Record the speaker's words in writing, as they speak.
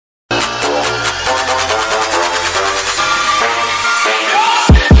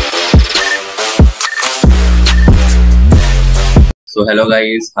So hello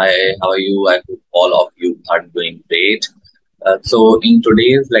guys, hi, how are you? I hope all of you are doing great. So in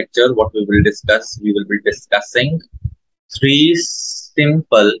today's lecture, what we will discuss, we will be discussing three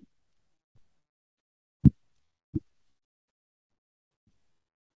simple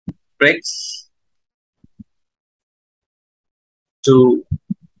tricks to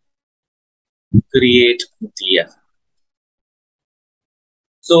create DFA.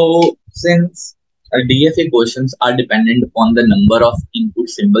 So since DFA questions are dependent upon the number of input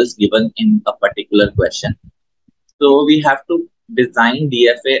symbols given in a particular question, so we have to design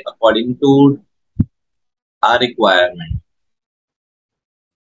DFA according to our requirement.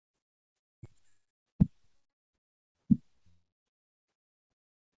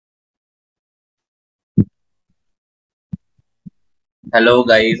 Hello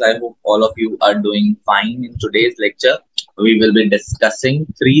guys, I hope all of you are doing fine. In today's lecture, we will be discussing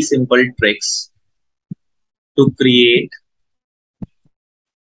three simple tricks to create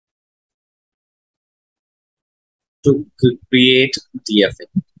DFA.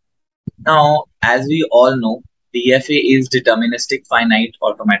 Now, as we all know, DFA is deterministic finite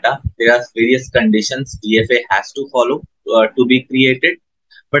automata. There are various conditions DFA has to follow to be created,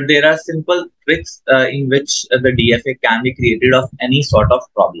 but there are simple tricks in which the DFA can be created of any sort of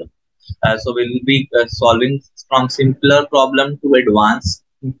problem. So we'll be solving from simpler problem to advanced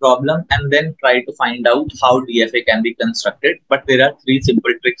problem and then try to find out how DFA can be constructed. But there are three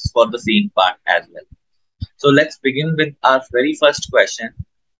simple tricks for the same part as well. So let's begin with our very first question.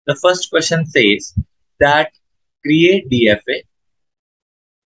 The first question says that create DFA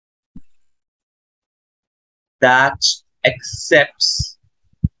that accepts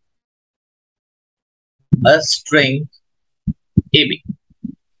a string AB.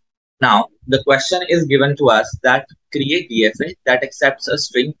 Now, the question is given to us that create DFA that accepts a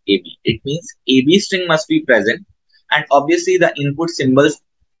string AB. It means AB string must be present, and obviously the input symbols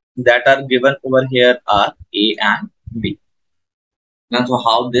that are given over here are A and B. Now, so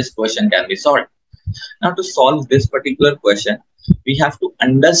how this question can be solved? Now, to solve this particular question, we have to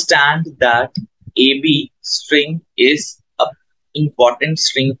understand that AB string is a important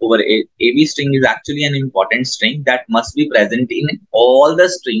string over A. AB string is actually an important string that must be present in all the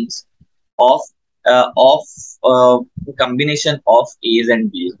strings of combination of A's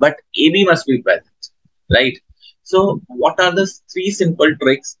and B's, but AB must be present, right? So what are the three simple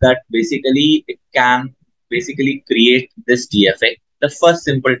tricks that basically can create this DFA? The first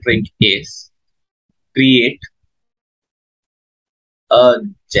simple trick is create a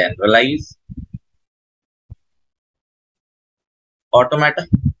generalized automata.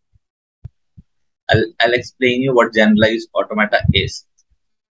 I'll explain you what generalized automata is.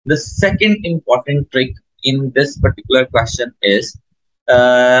 The second important trick in this particular question is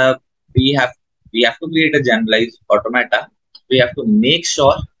we have to create a generalized automata. We have to make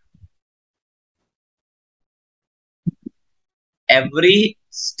sure every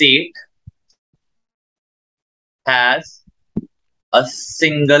state has a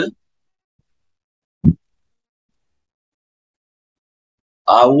single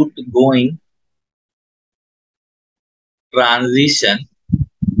outgoing transition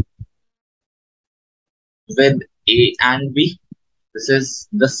with A and B. This is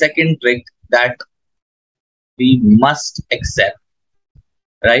the second trick that we must accept,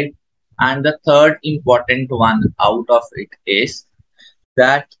 right? And the third important one out of it is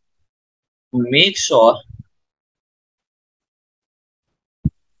that make sure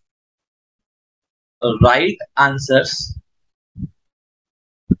right answers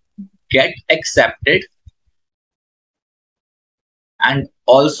get accepted, and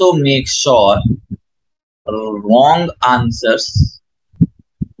also make sure wrong answers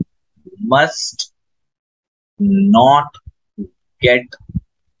must not get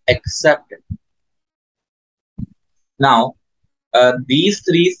accepted. Now, these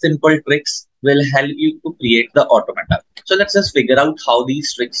three simple tricks will help you to create the automata. So let's just figure out how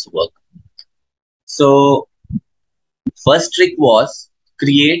these tricks work. So first trick was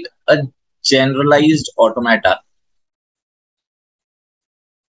create a generalized automata.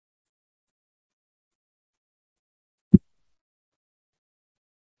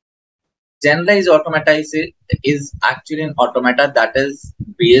 Generalized automata is actually an automata that is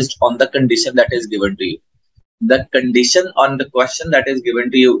based on the condition that is given to you. The condition on the question that is given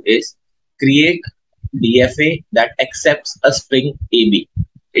to you is create DFA that accepts a string AB.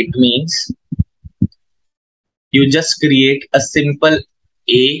 It means you just create a simple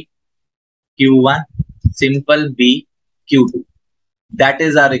A Q1, simple B Q2. That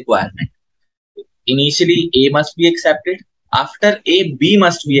is our requirement. Initially A must be accepted. After A, B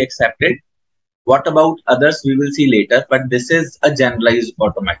must be accepted. What about others? We will see later, but this is a generalized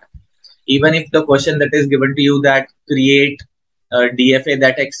automata. Even if the question that is given to you that create a DFA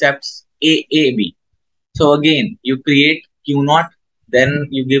that accepts AAB. So again, you create Q0, then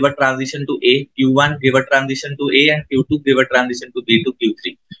you give a transition to A, Q1 give a transition to A, and Q2 give a transition to B to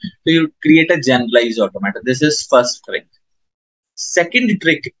Q3. So you create a generalized automata. This is first trick. Second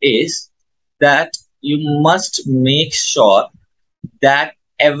trick is that you must make sure that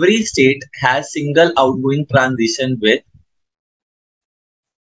every state has single outgoing transition with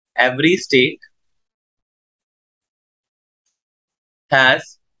every state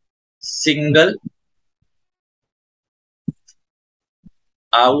has single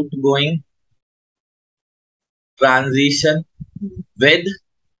outgoing transition with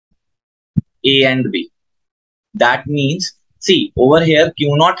A and B. That means, see over here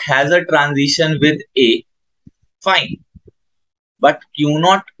Q0 has a transition with A, fine, but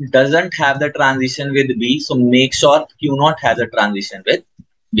Q0 doesn't have the transition with B, so make sure Q0 has a transition with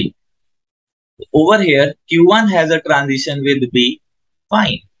B. Over here Q1 has a transition with B,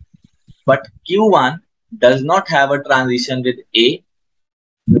 fine, but Q1 does not have a transition with A.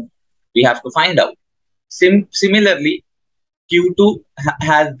 We have to find out. Similarly, Q2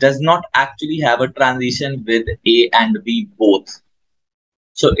 does not actually have a transition with A and B both.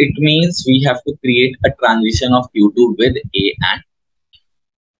 So it means we have to create a transition of Q2 with A and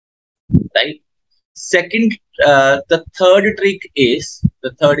B, right? Second, the third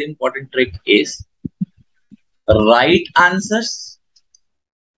important trick is right answers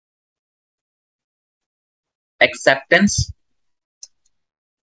acceptance.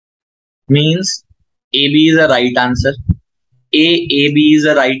 Means AB is a right answer. AB is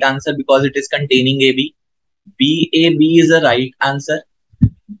a right answer because it is containing AB. BAB is a right answer.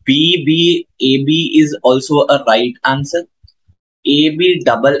 BBAB is also a right answer. AB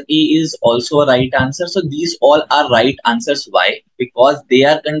double A is also a right answer. So these all are right answers. Why? Because they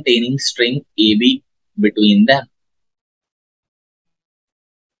are containing string AB between them.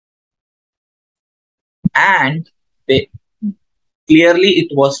 And clearly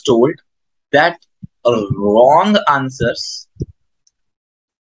it was told that wrong answers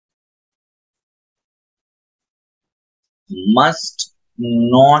must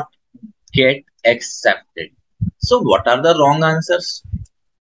not get accepted. So what are the wrong answers?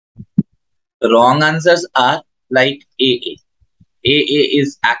 The wrong answers are like AA. AA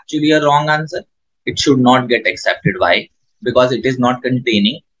is actually a wrong answer. It should not get accepted. Why? Because it is not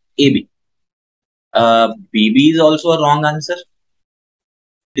containing AB. BB is also a wrong answer.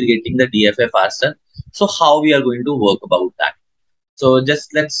 Creating the DFA faster. So how we are going to work about that? So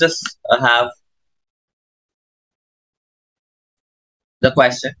let's just have the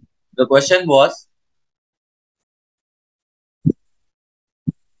question. The question was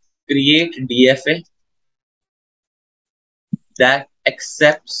create DFA that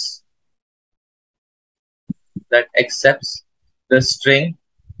accepts the string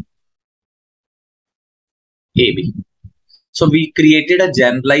AB. So we created a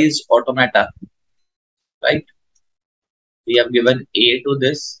generalized automata, right? We have given A to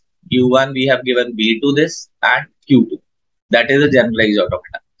this, Q1 we have given B to this, and Q2. That is a generalized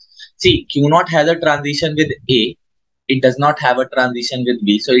automata. See, Q0 has a transition with A. It does not have a transition with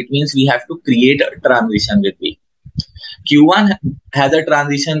B. So it means we have to create a transition with B. Q1 has a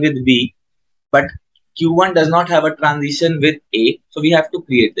transition with B, but Q1 does not have a transition with A. So we have to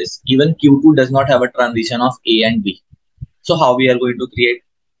create this. Even Q2 does not have a transition of A and B. So how we are going to create?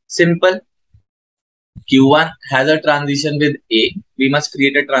 Simple. Q1 has a transition with A. We must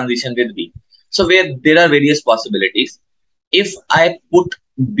create a transition with B. So where there are various possibilities. If I put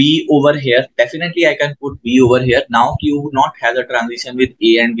B over here, definitely I can put B over here. Now Q0 has a transition with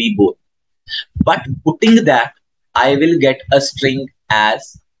A and B both. But putting that, I will get a string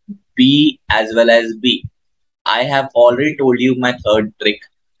as B as well as B. I have already told you my third trick.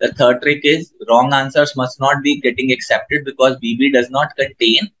 The third trick is wrong answers must not be getting accepted because BB does not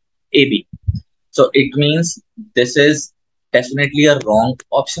contain AB. So it means this is definitely a wrong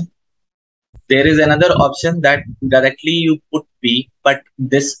option. There is another option that directly you put B, but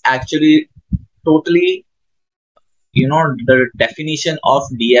this actually totally, the definition of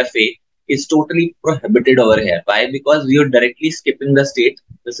DFA is totally prohibited over here. Why? Because we are directly skipping the state.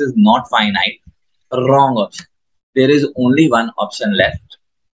 This is not finite. Wrong option. There is only one option left,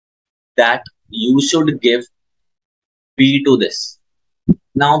 that you should give B to this.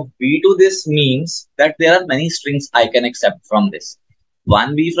 Now B to this means that there are many strings I can accept from this.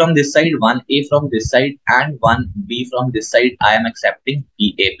 One B from this side, one A from this side, and one B from this side. I am accepting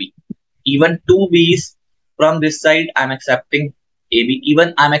BAB. Even two B's from this side, I am accepting AB.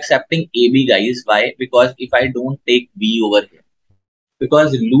 Even I'm accepting AB, guys. Why? Because if I don't take B over here,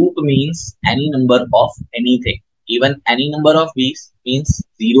 because loop means any number of anything. Even any number of B's means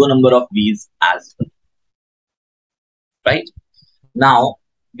zero number of B's as well. Right? Now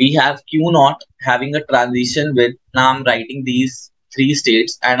we have Q naught having a transition with, now I'm writing these three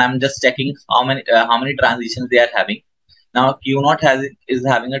states and I'm just checking how many transitions they are having. Now Q naught is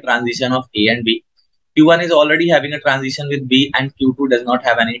having a transition of A and B. Q1 is already having a transition with B, and Q2 does not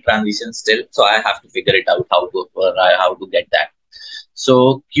have any transition still. So I have to figure it out how to get that.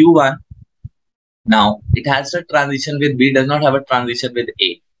 So Q1, now it has a transition with B, does not have a transition with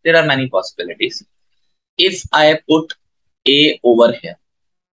A. There are many possibilities. If I put A over here,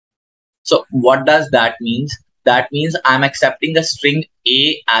 so what does that mean? That means I'm accepting a string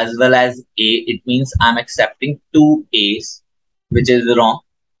A as well as A. It means I'm accepting two A's, which is wrong.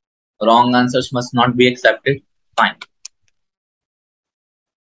 Wrong answers must not be accepted. Fine.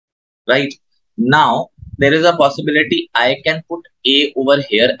 Right. Now there is a possibility I can put A over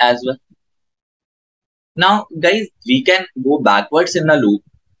here as well. Now guys, we can go backwards in the loop,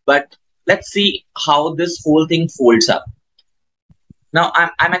 but let's see how this whole thing folds up. Now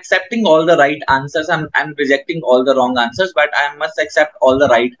I'm accepting all the right answers. I'm rejecting all the wrong answers, but I must accept all the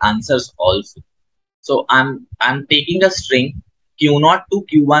right answers also. So I'm taking a string Q0 to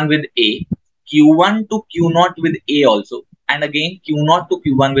Q1 with A, Q1 to Q0 with A also, and again Q0 to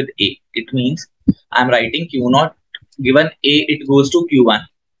Q1 with A. It means I'm writing Q0 given A, it goes to Q1.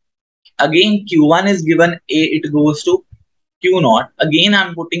 Again Q1 is given A, it goes to Q0. Again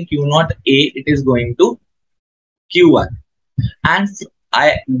I'm putting Q0 A, it is going to Q1. And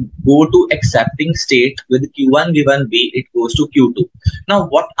I go to accepting state with Q1 given B, it goes to Q2. Now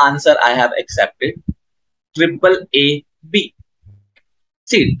what answer I have accepted? Triple A B.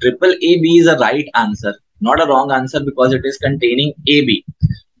 See, triple A B is a right answer, not a wrong answer, because it is containing A B.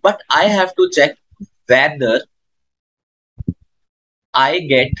 But I have to check whether I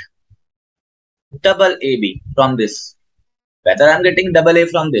get double A B from this. Whether I'm getting double A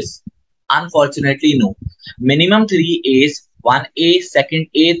from this. Unfortunately, no. Minimum 3 A's, 1 A, second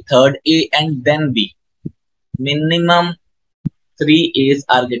A, third A, and then B. Minimum 3 A's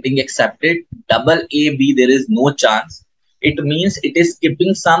are getting accepted. Double A, B, there is no chance. It means it is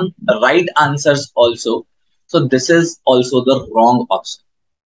skipping some right answers also. So this is also the wrong option.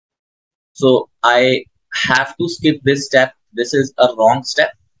 So I have to skip this step. This is a wrong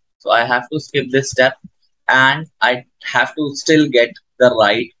step. So I have to skip this step, and I have to still get the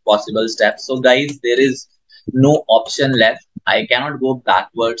right possible step. So guys, there is no option left. I cannot go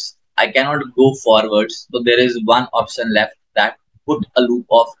backwards. I cannot go forwards. So there is one option left, that put a loop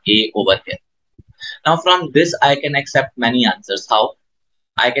of A over here. Now from this I can accept many answers. How?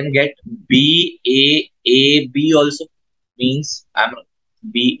 I can get B A A B also, means I'm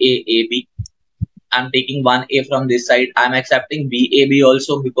B A A B. I'm taking one A from this side. I'm accepting B A B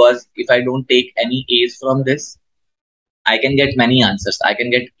also, because if I don't take any A's from this, I can get many answers. I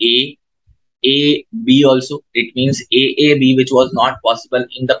can get A A B also. It means A A B, which was not possible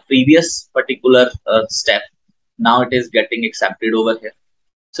in the previous particular step. Now it is getting accepted over here.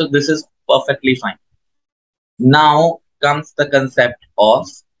 So this is perfectly fine. Now comes the concept of,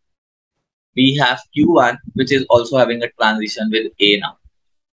 we have Q1, which is also having a transition with A now.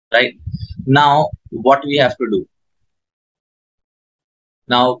 Right? Now what we have to do?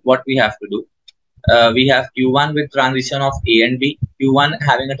 We have Q1 with transition of A and B, Q1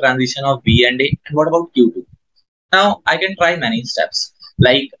 having a transition of B and A, and what about Q2? Now I can try many steps.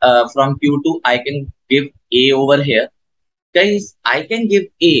 Like from Q2 I can give A over here. Guys, I can give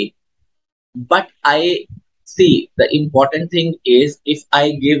A, but I see the important thing is, if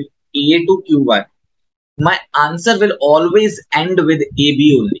I give A to Q1, my answer will always end with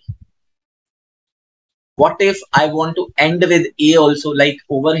AB only. What if I want to end with A also? Like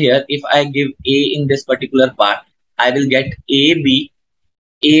over here, if I give A in this particular part, I will get AB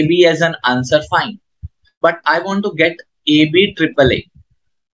as an answer, fine. But I want to get AB triple A.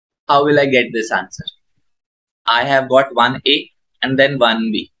 How will I get this answer? I have got one A and then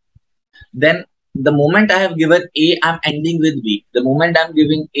one B. Then the moment I have given A, I'm ending with B. The moment I'm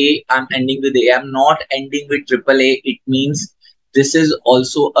giving A, I'm ending with A. I'm not ending with triple A. It means this is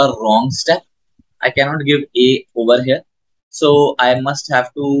also a wrong step. I cannot give A over here. So I must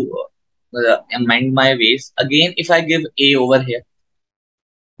have to amend my ways. Again, if I give A over here,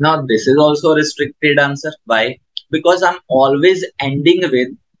 now this is also a restricted answer. Why? Because I'm always ending with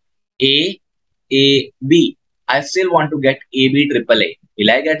A, B. I still want to get A, B, triple A.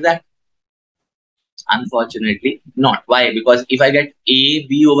 Will I get that? Unfortunately not. Why? Because if I get A,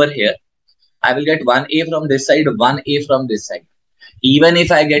 B over here, I will get one A from this side, one A from this side. Even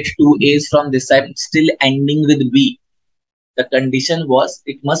if I get two A's from this side, still ending with B. The condition was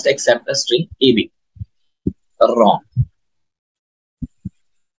it must accept a string AB. Wrong.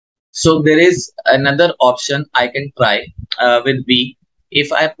 So there is another option I can try with B.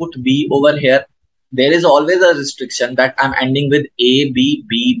 If I put B over here, there is always a restriction that I'm ending with A, B,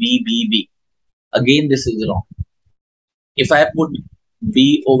 B, B, B, B. Again, this is wrong. If I put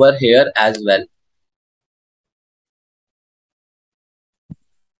B over here as well,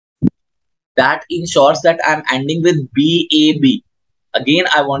 that ensures that I'm ending with B, A, B. Again,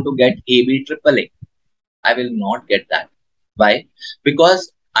 I want to get A, B, triple A. I will not get that. Why?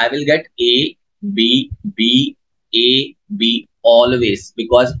 Because I will get A, B, B, A, B always,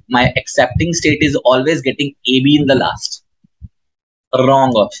 because my accepting state is always getting AB in the last.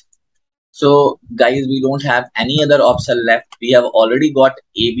 Wrong option. So guys, we don't have any other option left. We have already got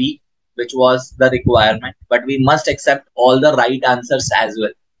AB, which was the requirement, but we must accept all the right answers as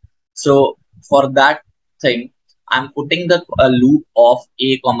well. So for that thing, I'm putting the loop of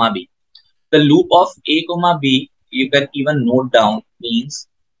A comma B. The loop of A comma B, you can even note down, means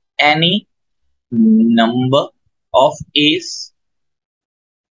any number of A's,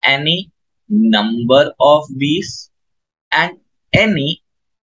 any number of B's, and any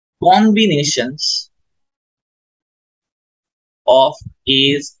combinations of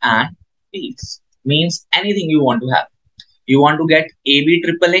A's and B's. Means anything you want to have. You want to get AB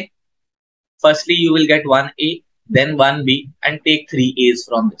triple A. Firstly, you will get one A, then one B, and take three A's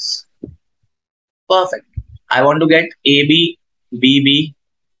from this. Perfect. I want to get AB, BB,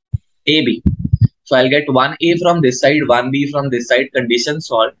 AB. So I'll get one A from this side, one B from this side, condition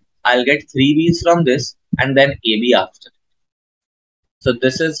solved. I'll get three B's from this and then AB after. So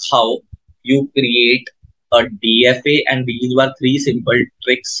this is how you create a DFA, and these were three simple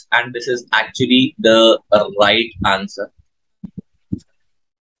tricks, and this is actually the right answer.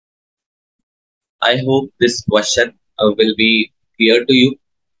 I hope this question will be clear to you.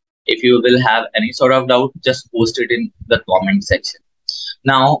 If you will have any sort of doubt, just post it in the comment section.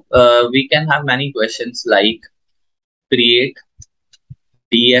 Now we can have many questions like create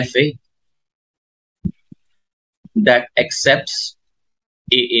DFA that accepts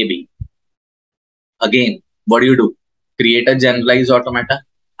AAB. Again, what do? Create a generalized automata.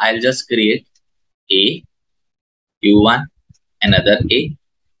 I'll just create A, Q1, another A,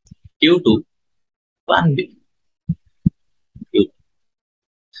 Q2, one B, Q.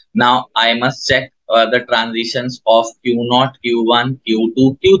 Now I must check the transitions of Q0, Q1,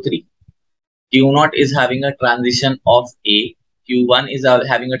 Q2, Q3. Q0 is having a transition of A, Q1 is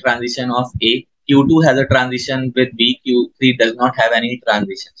having a transition of A, Q2 has a transition with B, Q3 does not have any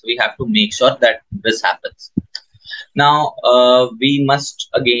transition. So we have to make sure that this happens. Now we must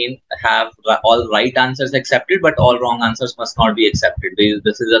again have all right answers accepted, but all wrong answers must not be accepted.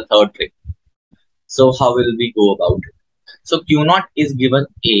 This is a third trick. So how will we go about it? So Q0 is given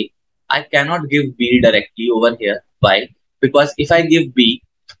A. I cannot give B directly over here. Why? Because if I give B,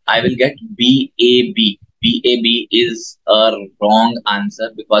 I will get BAB. BAB is a wrong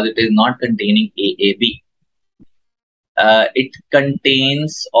answer because it is not containing AAB. It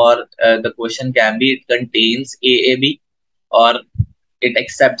contains, or the question can be, it contains AAB or it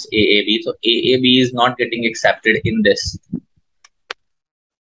accepts AAB. So AAB is not getting accepted in this.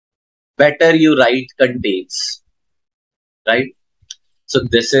 Better you write contains, right? So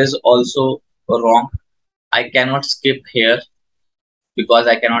this is also wrong. I cannot skip here because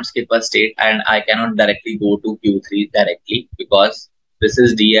I cannot skip a state, and I cannot directly go to Q3 directly because this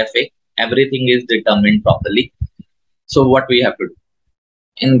is DFA. Everything is determined properly. So what we have to do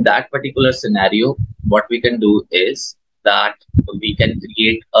in that particular scenario, what we can do is that we can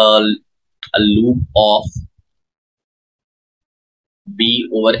create a loop of B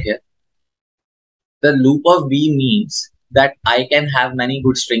over here. The loop of B means that I can have many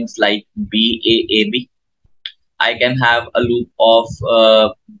good strings like B, A, A, B. I can have a loop of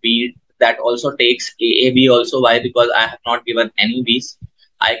B that also takes AAB also. Why? Because I have not given any B's.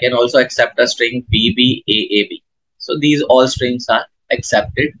 I can also accept a string BB, AAB. So these all strings are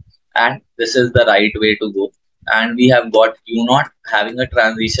accepted, and this is the right way to go. And we have got Q0 having a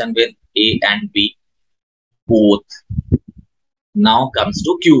transition with A and B both. Now comes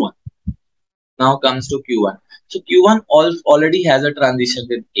to Q1. So Q1 already has a transition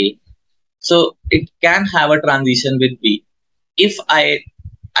with A. So it can have a transition with B. If I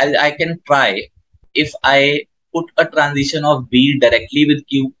can try, if I put a transition of B directly with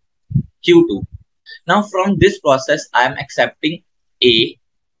Q2. Now from this process, I am accepting A,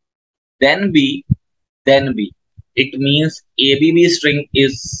 then B, then B. it means ABB string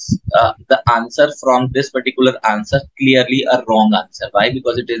is the answer from this particular answer clearly a wrong answer. Why?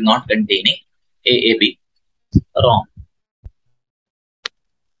 Because it is not containing AAB. Wrong.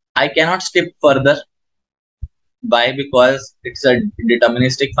 I cannot skip further. Why? Because it's a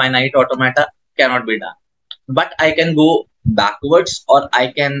deterministic finite automata, cannot be done. But I can go backwards, or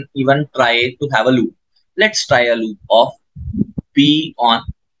I can even try to have a loop. Let's try a loop of B on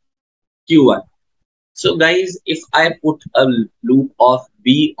Q1. So guys, if I put a loop of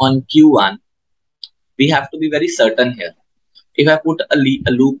B on Q1, we have to be very certain here. If I put a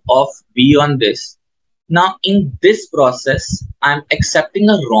loop of B on this, now in this process, I'm accepting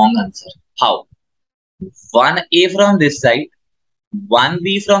a wrong answer. How? 1A from this side,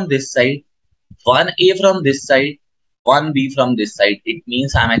 1B from this side, 1A from this side, 1B from this side. It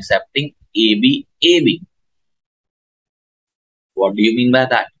means I'm accepting AB, AB. What do you mean by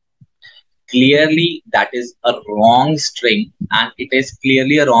that? Clearly, that is a wrong string, and it is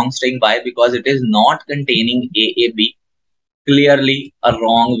clearly a wrong string. Why? Because it is not containing AAB. Clearly a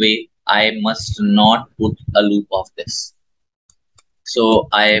wrong way. I must not put a loop of this. So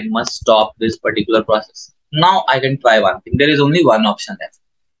I must stop this particular process. Now I can try one thing. There is only one option left,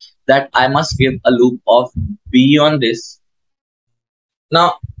 that I must give a loop of B on this.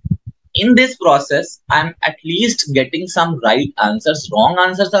 Now in this process, I'm at least getting some right answers. Wrong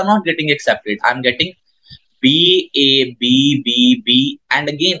answers are not getting accepted. I'm getting B, A, B, B, B, and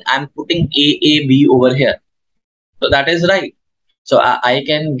again I'm putting A, A, B over here. So that is right. So I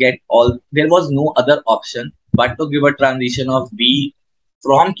can get all, there was no other option but to give a transition of B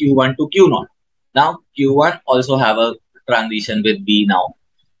from Q1 to Q0. Now Q1 also have a transition with B now.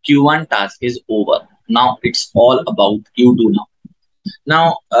 Q1 task is over. Now it's all about Q2 now.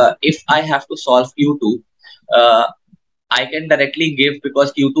 Now if I have to solve Q2, I can directly give,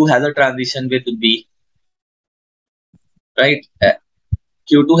 because Q2 has a transition with B, right?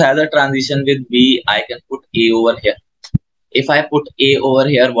 Q2 has a transition with B. I can put A over here. If I put A over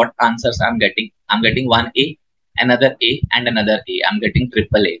here, what answers I'm getting? I'm getting one A, another A, and another A. I'm getting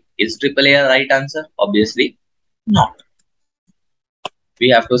triple A. Is triple A a right answer? Obviously not. We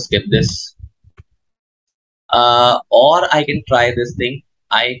have to skip this. Or I can try this thing.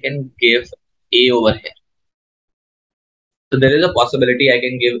 I can give A over here. So there is a possibility I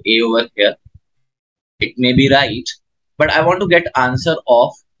can give A over here. It may be right, but I want to get answer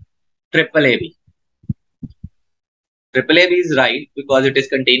of triple AB. Triple AB is right because it is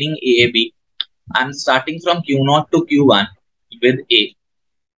containing AAB. I'm starting from Q0 to Q1 with A,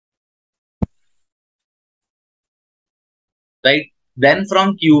 right? Then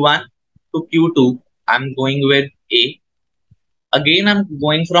from Q1 to Q2, I'm going with A. Again, I'm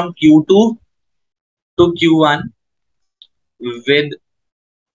going from Q2 to Q1 with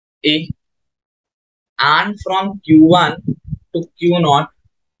A, and from Q1 to Q0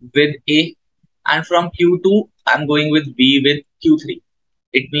 with A, and from Q2, I'm going with B with Q3.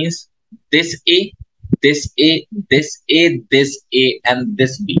 It means this A, this A, this A, this A, and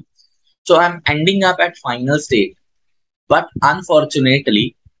this B. So I'm ending up at final state. But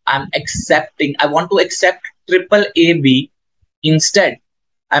unfortunately, I want to accept triple AB. Instead,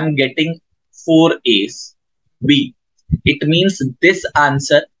 I'm getting 4 A's B. It means this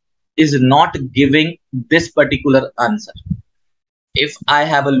answer is not giving this particular answer. If I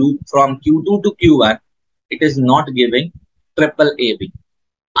have a loop from Q2 to Q1, it is not giving triple AB,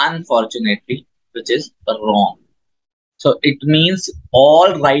 unfortunately, which is wrong. So it means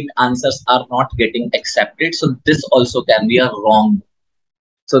all right answers are not getting accepted. So this also can be a wrong.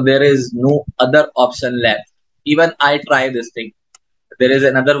 So there is no other option left. Even I try this thing. There is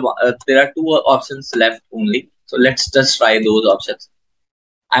another one. There are two options left only. So let's just try those options.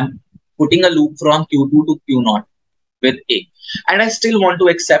 I'm putting a loop from Q2 to Q0 with A. And I still want to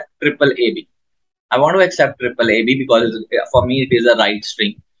accept triple AB. I want to accept triple AB because for me it is a right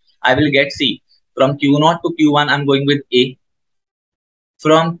string. I will get C. From Q0 to Q1, I'm going with A.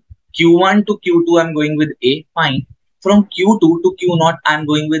 From Q1 to Q2, I'm going with A. Fine. From Q2 to Q0, I'm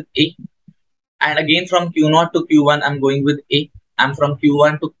going with A. And again from Q0 to Q1, I'm going with A. And from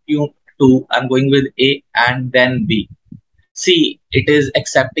Q1 to Q2, I'm going with A and then B. See, it is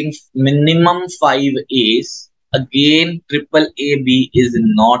accepting minimum 5 A's. Again, triple AB is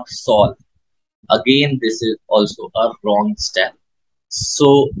not solved. Again, this is also a wrong step.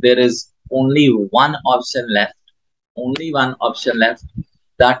 So there is only one option left. Only one option left.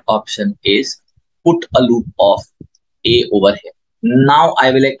 That option is put a loop of A over here. Now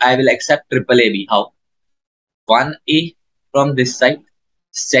I will accept triple AB. How? One A from this side,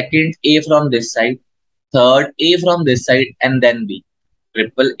 second A from this side, third A from this side, and then B.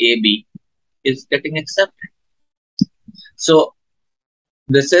 Triple AB is getting accepted. So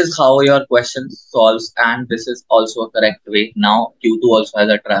this is how your question solves, and this is also a correct way. Now Q2 also has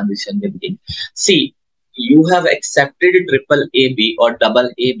a transition with A. See, you have accepted triple AB or double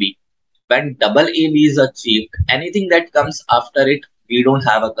AB. When double AB is achieved, anything that comes after it, we don't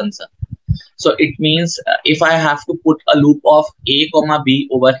have a concern. So it means if I have to put a loop of A comma B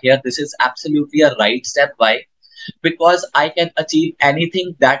over here, this is absolutely a right step. Why? Because I can achieve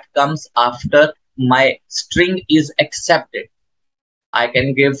anything that comes after my string is accepted. I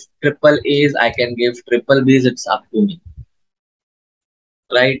can give triple A's, I can give triple B's, it's up to me,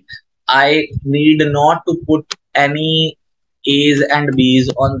 right? I need not to put any A's and B's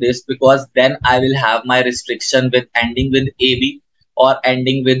on this, because then I will have my restriction with ending with AB or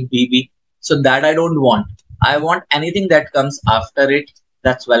ending with BB. So that I don't want. I want anything that comes after it.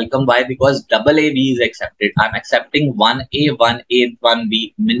 That's welcome. Why? Because double AB is accepted. I'm accepting 1A, 1A,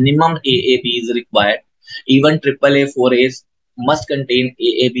 1B. Minimum AAB is required. Even triple A, 4A's must contain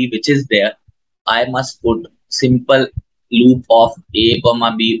AAB, which is there. I must put simple loop of A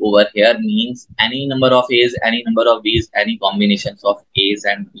comma B over here, means any number of A's, any number of B's, any combinations of A's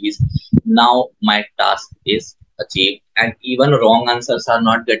and B's. Now my task is achieved, and even wrong answers are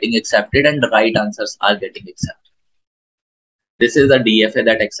not getting accepted and the right answers are getting accepted. This is a DFA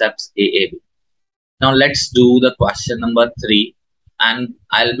that accepts AAB. Now let's do the question number 3, and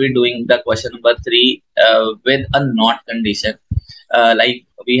I'll be doing the question number 3 with a not condition. Like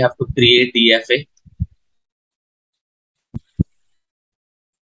we have to create DFA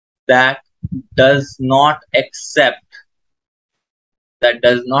that does not accept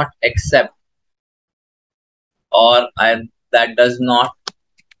or that does not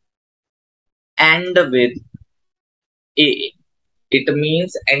end with AA. It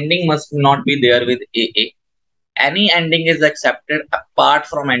means ending must not be there with AA. Any ending is accepted apart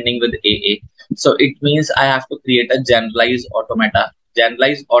from ending with AA. So it means I have to create a generalized automata.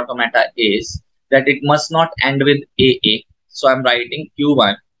 Generalized automata is that it must not end with AA. So I'm writing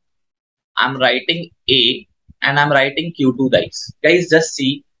Q1, I'm writing A, and I'm writing Q2, guys. Guys, just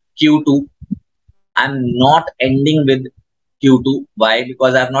see Q2. I'm not ending with Q2. Why?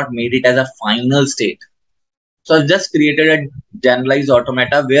 Because I have not made it as a final state. So I've just created a generalized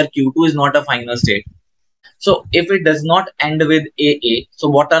automata where Q2 is not a final state. So if it does not end with AA, so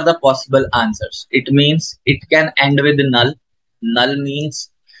what are the possible answers? It means it can end with null. Null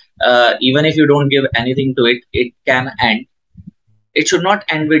means even if you don't give anything to it, it can end. It should not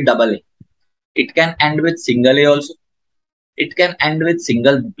end with double A. It can end with single A also. It can end with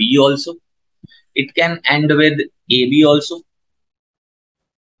single B also. It can end with AB also.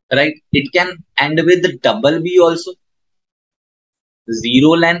 Right? It can end with double B also. 0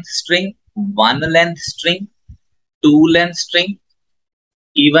 length string, 1 length string, 2 length string.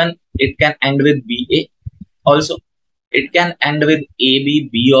 Even it can end with BA also. It can end with AB,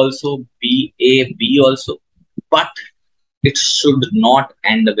 B also, BA, B also. But it should not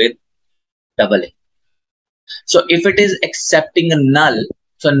end with double A. So if it is accepting a null,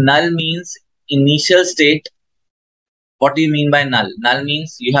 so null means initial state. What do you mean by null? Null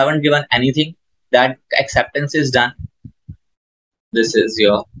means you haven't given anything, that acceptance is done. This is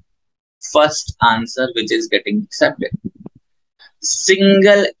your first answer which is getting accepted.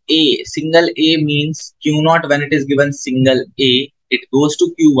 Single A means Q0. When it is given single A, it goes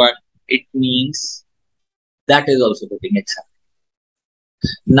to Q1. It means that is also getting accepted.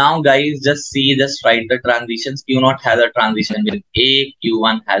 Now guys, just write the transitions. Q0 has a transition with A,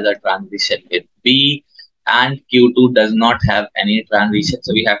 Q1 has a transition with B, and Q2 does not have any transition.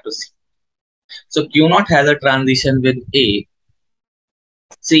 So we have to see. So Q0 has a transition with A.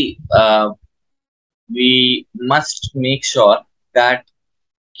 See, we must make sure that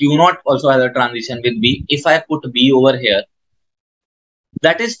Q0 also has a transition with B. If I put B over here,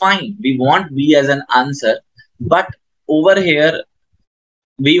 that is fine. We want B as an answer, but over here,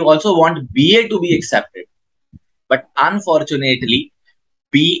 we also want BA to be accepted. But unfortunately,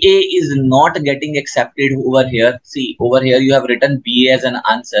 BA is not getting accepted over here. See, over here you have written BA as an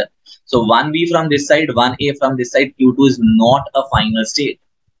answer. So 1B from this side, 1A from this side, Q2 is not a final state.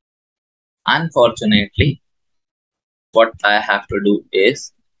 Unfortunately, what I have to do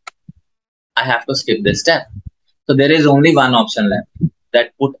is I have to skip this step. So there is only one option left,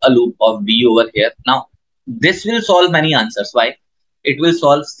 that put a loop of B over here. Now, this will solve many answers. Why? It will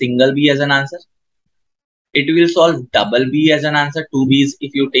solve single B as an answer. It will solve double B as an answer, 2 B's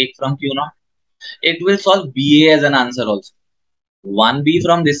if you take from Q0. It will solve BA as an answer also. 1B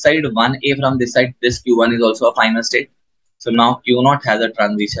from this side, 1A from this side, this Q1 is also a final state. So now Q0 has a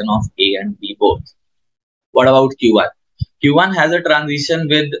transition of A and B both. What about Q1? Q1 has a transition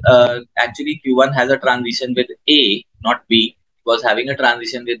with actually Q1 has a transition with A, not B. It was having a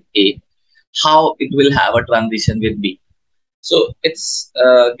transition with A. How it will have a transition with B? So it's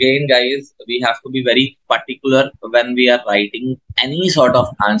again, guys, we have to be very particular when we are writing any sort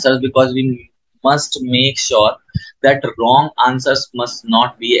of answers, because we must make sure that wrong answers must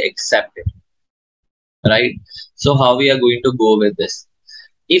not be accepted, right? So how we are going to go with this?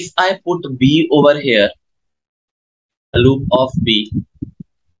 If I put B over here, a loop of B,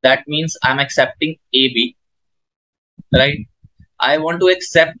 that means I'm accepting AB, right? I want to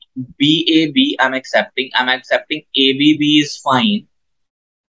accept BAB, I'm accepting ABB is fine,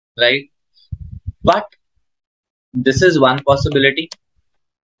 right? But this is one possibility.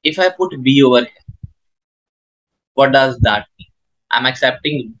 If I put B over here, what does that mean? I'm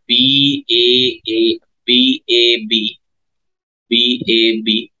accepting BAB,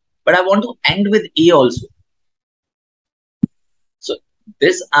 but I want to end with A also. So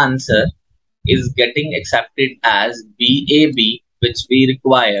this answer is getting accepted as BAB, which we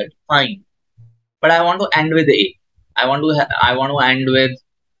required, fine. But I want to end with A. I want to end with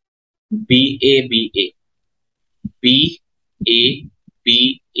BABA. BABA.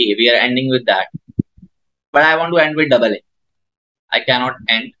 We are ending with that. But I want to end with double A. I cannot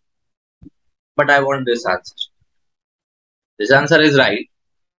end, but I want this answer. This answer is right.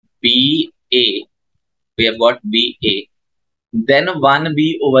 BA. We have got BA. Then one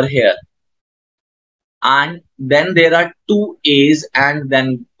B over here. And then there are two A's and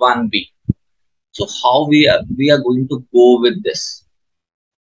then one B. So how we are going to go with this?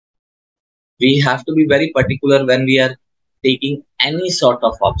 We have to be very particular when we are taking any sort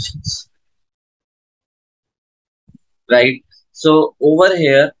of options, right? So over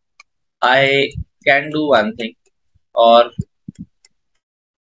here, I can do one thing, or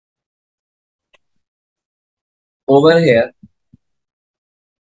over here,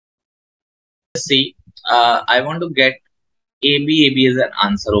 see, I want to get AB as an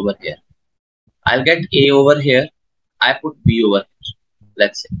answer over here. I'll get A over here. I put B over here.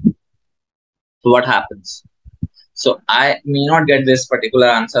 Let's say. So what happens? So I may not get this particular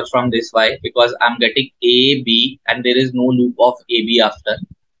answer from this. Why? Because I'm getting A, B, and there is no loop of AB after.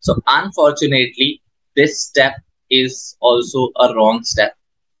 So unfortunately, this step is also a wrong step,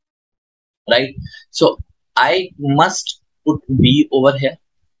 right? So I must put B over here.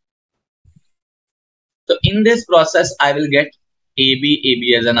 So in this process, I will get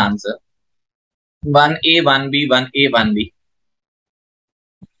AB as an answer. 1A, 1B, 1A, 1B.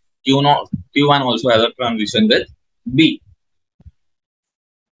 Q1 also has a transition with B.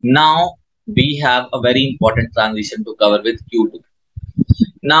 Now we have a very important transition to cover with Q2.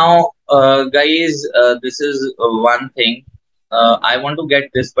 Now, guys, this is one thing. I want to get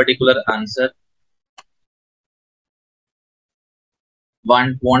this particular answer.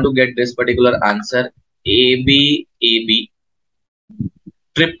 Want to get this particular answer. AB,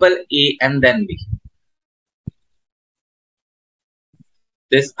 triple A, and then B.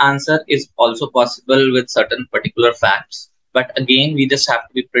 This answer is also possible with certain particular facts, but again, we just have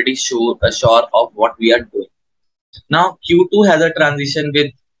to be pretty sure of what we are doing. Now, Q2 has a transition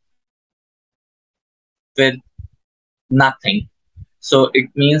with nothing. So it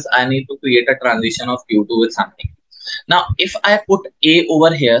means I need to create a transition of Q2 with something. Now, if I put A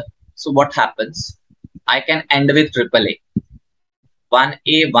over here, so what happens? I can end with triple A.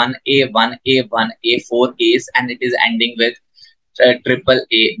 1A, 1A, 1A, 1A, 4 A's, and it is ending with triple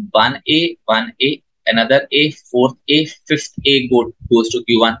A. 1A, 1A, another A, fourth A, fifth A goes to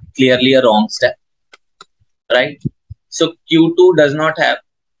Q1. Clearly a wrong step, right? So Q2 does not have,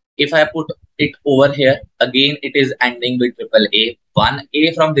 if I put it over here, again it is ending with triple A.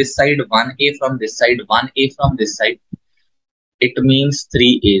 1A from this side, 1A from this side, 1A from this side. It means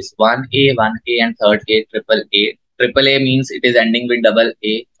 3 A's. 1A, 1A, and third A, triple A. Triple A means it is ending with double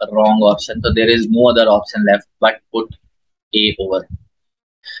A, a wrong option. So there is no other option left but put A over.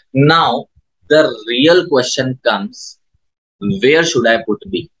 Now the real question comes, where should I put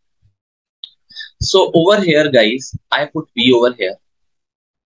B? So over here, guys, I put B over here.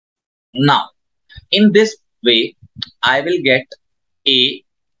 Now in this way, I will get A,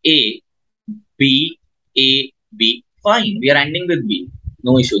 B, B. Fine, we are ending with B,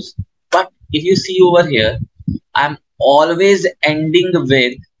 no issues. But if you see over here, I'm always ending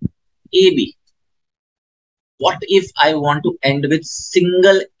with AB. What if I want to end with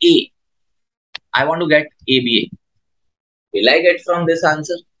single A? I want to get ABA. Will I get from this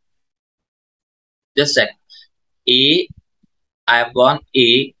answer? Just check. A, I have gone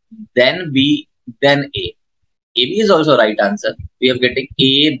A, then B, then A. AB is also right answer. We are getting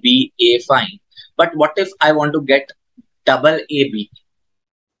A, B, A, fine. But what if I want to get double AB.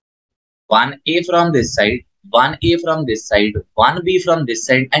 1A from this side, 1A from this side, 1B from this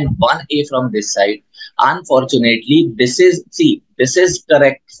side, and 1A from this side. Unfortunately, this is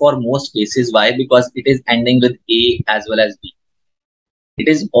correct for most cases. Why? Because it is ending with A as well as B. It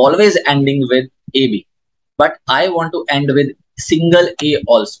is always ending with AB. But I want to end with single A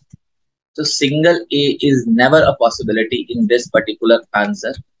also. So single A is never a possibility in this particular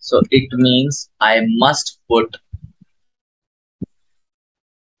answer. So it means I must put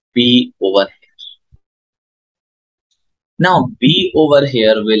B over here. Now B over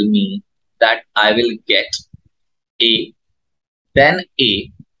here will mean that I will get A, then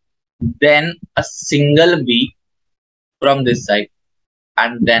A, then a single B from this side,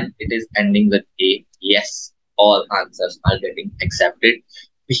 and then it is ending with A. Yes, all answers are getting accepted.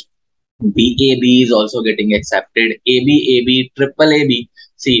 BAB is also getting accepted. AB, triple AB.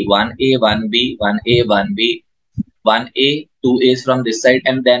 See, 1A, 1B, 1A, 1B, 1A, 2A's from this side,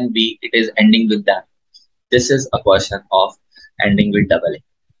 and then B. It is ending with that. This is a question of ending with double A.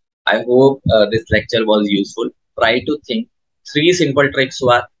 I hope this lecture was useful. Try to think. Three simple tricks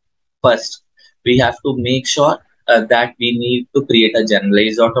were: first, we have to make sure that we need to create a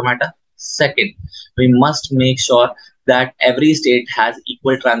generalized automata. Second, we must make sure that every state has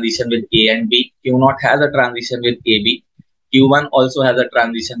equal transition with A and B. Q0 has a transition with AB. Q1 also has a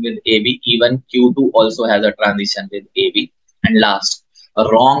transition with AB. Even Q2 also has a transition with AB. And last,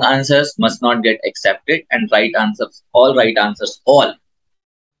 wrong answers must not get accepted, and right answers, all right answers, all.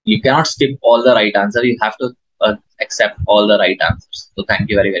 You cannot skip all the right answer. You have to accept all the right answers. So thank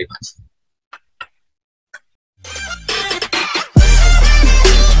you very, very much.